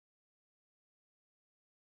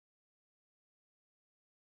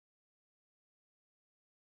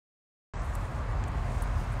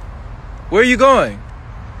Where are you going?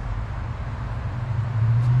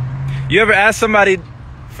 You ever ask somebody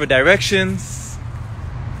for directions?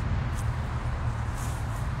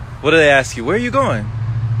 What do they ask you? Where are you going?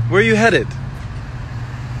 Where are you headed?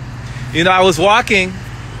 You know, I was walking,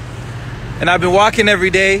 and I've been walking every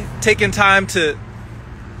day, taking time to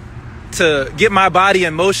get my body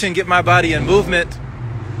in motion, get my body in movement.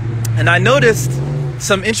 And I noticed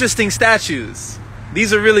some interesting statues.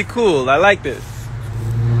 These are really cool. I like this.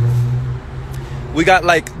 We got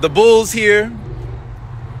like the bulls here.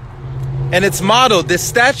 And it's modeled, this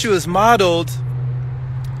statue is modeled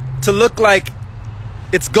to look like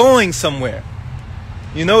it's going somewhere.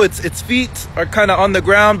 You know, its feet are kind of on the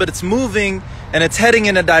ground, but it's moving and it's heading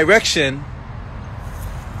in a direction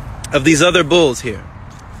of these other bulls here.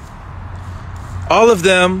 All of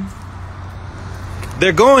them,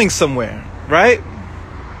 they're going somewhere, right?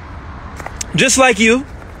 Just like you,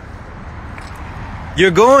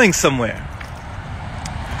 you're going somewhere.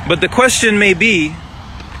 But the question may be,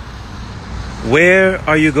 where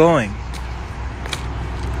are you going?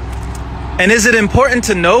 And is it important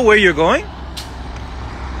to know where you're going?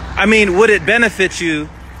 I mean, would it benefit you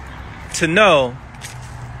to know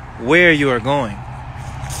where you are going?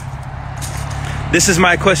 This is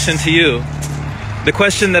my question to you. The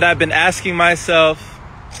question that I've been asking myself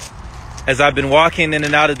as I've been walking in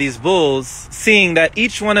and out of these bulls, seeing that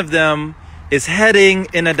each one of them is heading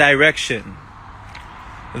in a direction.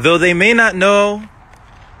 Though they may not know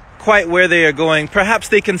quite where they are going, perhaps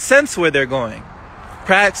they can sense where they're going.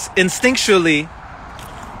 Perhaps instinctually,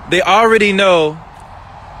 they already know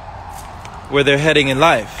where they're heading in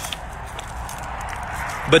life.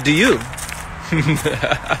 But do you?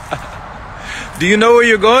 Do you know where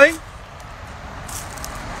you're going?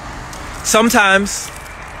 Sometimes,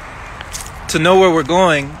 to know where we're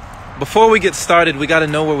going, before we get started, we got to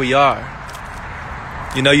know where we are.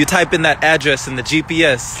 You know, you type in that address in the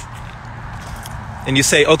GPS, and you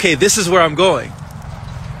say, okay, this is where I'm going.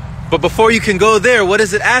 But before you can go there, what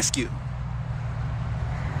does it ask you?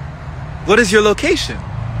 What is your location?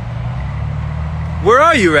 Where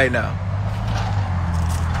are you right now?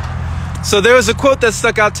 So there was a quote that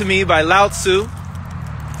stuck out to me by Lao Tzu.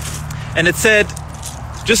 And it said,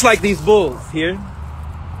 just like these bulls here,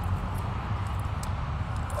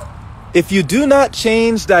 if you do not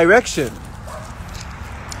change direction,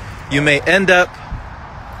 you may end up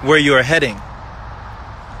where you are heading.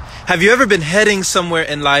 Have you ever been heading somewhere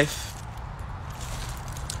in life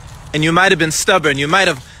and you might have been stubborn? You might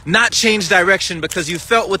have not changed direction because you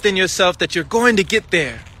felt within yourself that you're going to get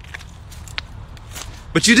there.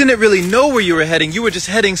 But you didn't really know where you were heading. You were just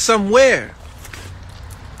heading somewhere.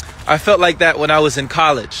 I felt like that when I was in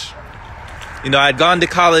college. You know, I'd gone to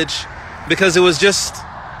college because it was just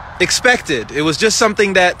expected. It was just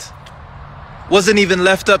something that wasn't even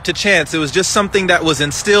left up to chance. It was just something that was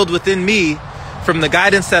instilled within me from the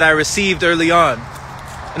guidance that I received early on.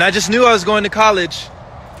 And I just knew I was going to college.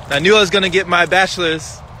 I knew I was going to get my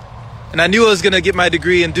bachelor's. And I knew I was going to get my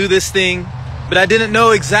degree and do this thing. But I didn't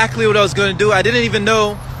know exactly what I was going to do. I didn't even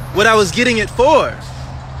know what I was getting it for.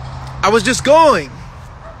 I was just going,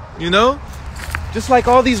 you know? Just like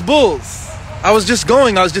all these bulls. I was just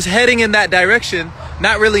going. I was just heading in that direction,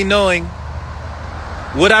 not really knowing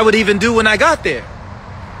what I would even do when I got there.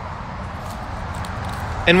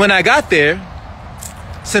 And when I got there,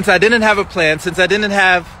 since I didn't have a plan, since I didn't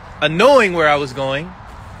have a knowing where I was going,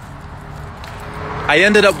 I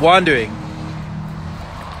ended up wandering.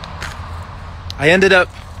 I ended up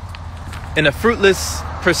in a fruitless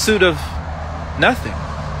pursuit of nothing.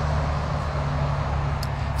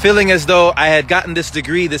 Feeling as though I had gotten this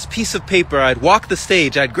degree, this piece of paper, I'd walked the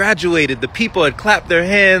stage, I'd graduated, the people had clapped their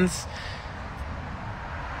hands.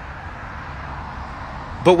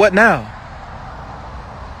 But what now?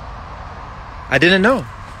 I didn't know.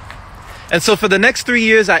 And so for the next 3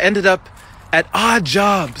 years, I ended up at odd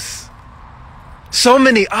jobs. So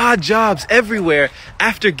many odd jobs everywhere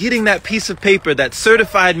after getting that piece of paper that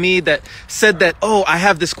certified me, that said that, oh, I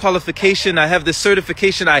have this qualification, I have this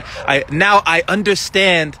certification, now I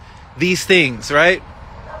understand these things, right?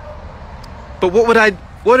 But what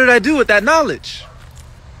did I do with that knowledge?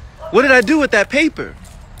 What did I do with that paper?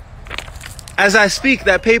 As I speak,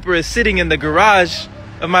 that paper is sitting in the garage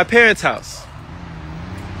of my parents' house.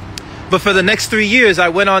 But for the next 3 years, I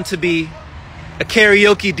went on to be a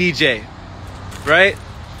karaoke DJ, right?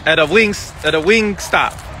 At a wing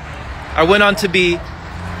stop. I went on to be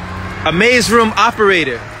a maze room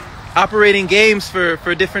operator, operating games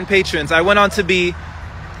for different patrons. I went on to be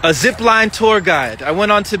a zipline tour guide. I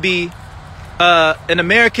went on to be an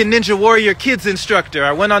American Ninja Warrior kids instructor.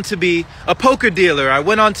 I went on to be a poker dealer. I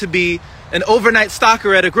went on to be an overnight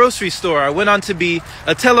stocker at a grocery store. I went on to be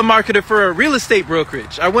a telemarketer for a real estate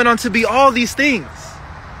brokerage. I went on to be all these things.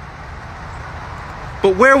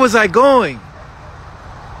 But where was I going?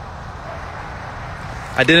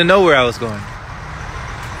 I didn't know where I was going.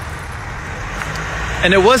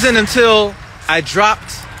 And it wasn't until I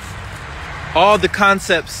dropped all the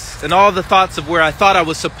concepts and all the thoughts of where I thought I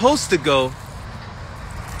was supposed to go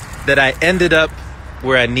that I ended up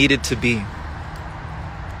where I needed to be.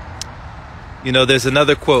 You know, there's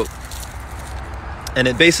another quote, and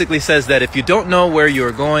it basically says that if you don't know where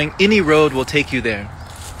you're going, any road will take you there.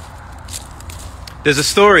 There's a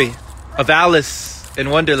story of Alice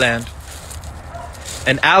in Wonderland,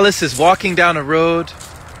 and Alice is walking down a road,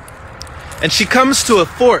 and she comes to a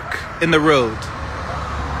fork in the road.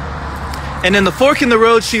 And in the fork in the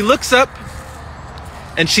road, she looks up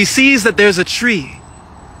and she sees that there's a tree.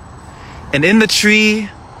 And in the tree,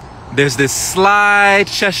 there's this sly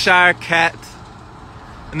Cheshire cat.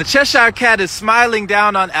 And the Cheshire cat is smiling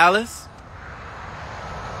down on Alice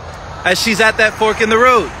as she's at that fork in the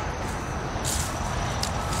road.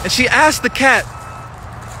 And she asks the cat,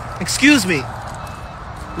 "Excuse me,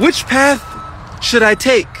 which path should I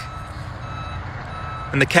take?"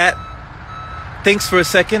 And the cat thinks for a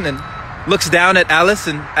second and looks down at Alice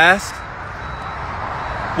and asks,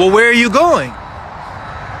 "Well, where are you going?"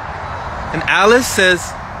 And Alice says,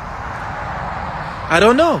 "I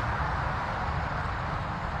don't know."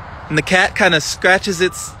 And the cat kind of scratches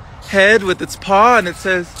its head with its paw and it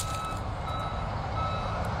says,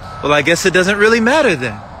 "Well, I guess it doesn't really matter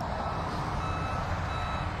then."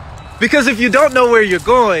 Because if you don't know where you're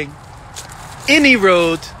going, any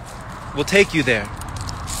road will take you there.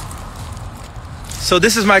 So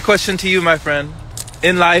this is my question to you, my friend.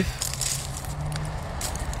 In life,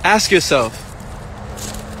 ask yourself,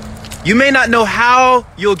 you may not know how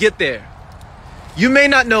you'll get there. You may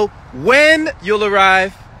not know when you'll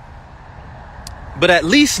arrive, but at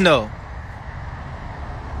least know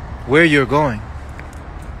where you're going.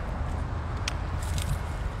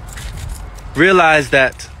 Realize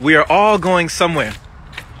that we are all going somewhere.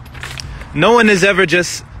 No one is ever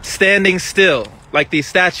just standing still like these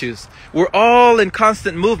statues. We're all in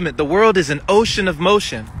constant movement. The world is an ocean of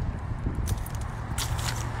motion.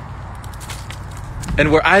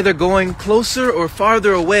 And we're either going closer or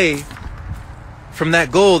farther away from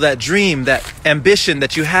that goal, that dream, that ambition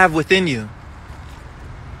that you have within you.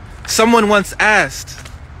 Someone once asked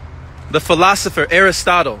the philosopher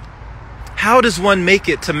Aristotle, "How does one make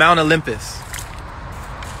it to Mount Olympus?"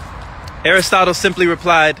 Aristotle simply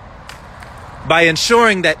replied, "By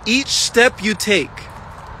ensuring that each step you take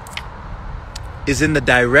is in the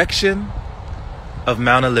direction of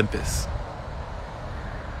Mount Olympus."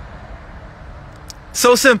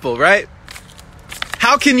 So simple, right?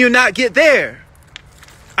 How can you not get there?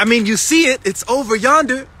 I mean, you see it, it's over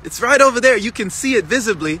yonder, it's right over there, you can see it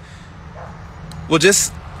visibly. Well,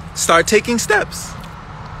 just start taking steps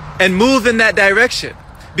and move in that direction,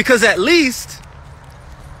 because at least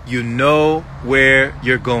you know where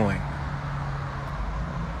you're going.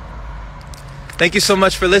 Thank you so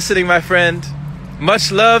much for listening, my friend.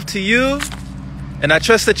 Much love to you, and I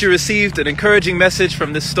trust that you received an encouraging message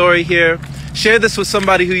from this story here. Share this with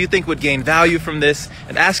somebody who you think would gain value from this,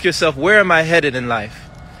 and ask yourself, where am I headed in life?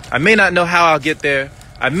 I may not know how I'll get there.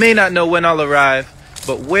 I may not know when I'll arrive,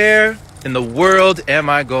 but where in the world am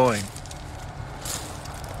I going?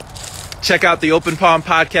 Check out the Open Palm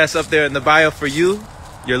podcast up there in the bio for you,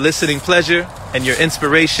 your listening pleasure, and your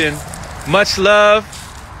inspiration. Much love.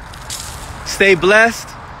 Stay blessed,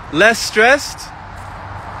 less stressed,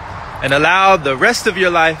 and allow the rest of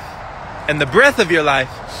your life and the breath of your life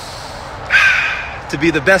to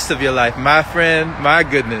be the best of your life. My friend, my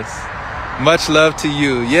goodness. Much love to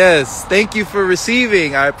you. Yes, thank you for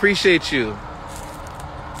receiving. I appreciate you.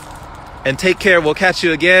 And take care. We'll catch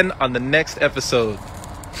you again on the next episode.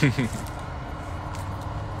 Hey,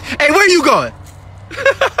 where are you going?